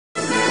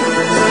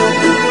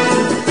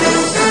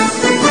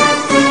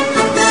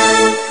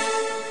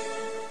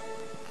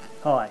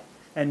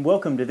and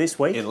welcome to This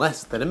Week in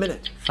less than a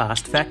minute.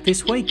 Fast fact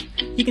this week.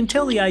 You can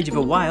tell the age of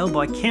a whale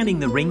by counting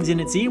the rings in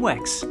its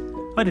earwax.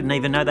 I didn't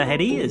even know they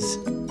had ears.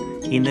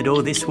 In the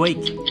door this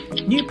week.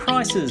 New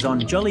prices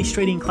on Jolly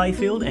Street in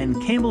Clayfield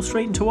and Campbell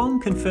Street in Toowong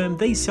confirm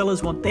these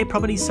sellers want their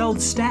properties sold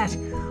stat.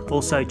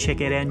 Also check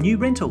out our new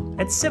rental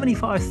at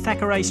 75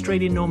 Thackeray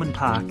Street in Norman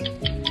Park.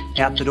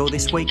 Out the door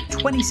this week,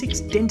 26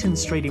 Denton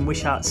Street in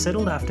Wishart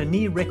settled after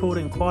near record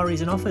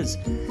inquiries and offers.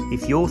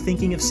 If you're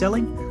thinking of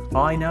selling,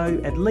 I know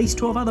at least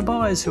 12 other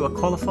buyers who are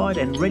qualified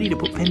and ready to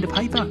put pen to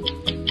paper.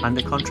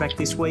 Under contract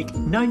this week,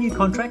 no new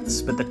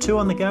contracts, but the two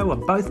on the go are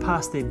both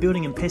past their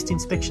building and pest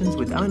inspections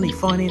with only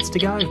finance to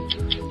go.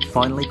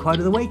 Finally, quote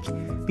of the week,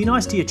 be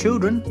nice to your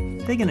children,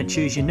 they're going to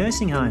choose your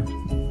nursing home.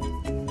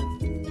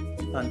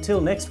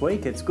 Until next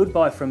week, it's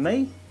goodbye from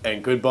me.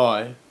 And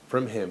goodbye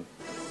from him.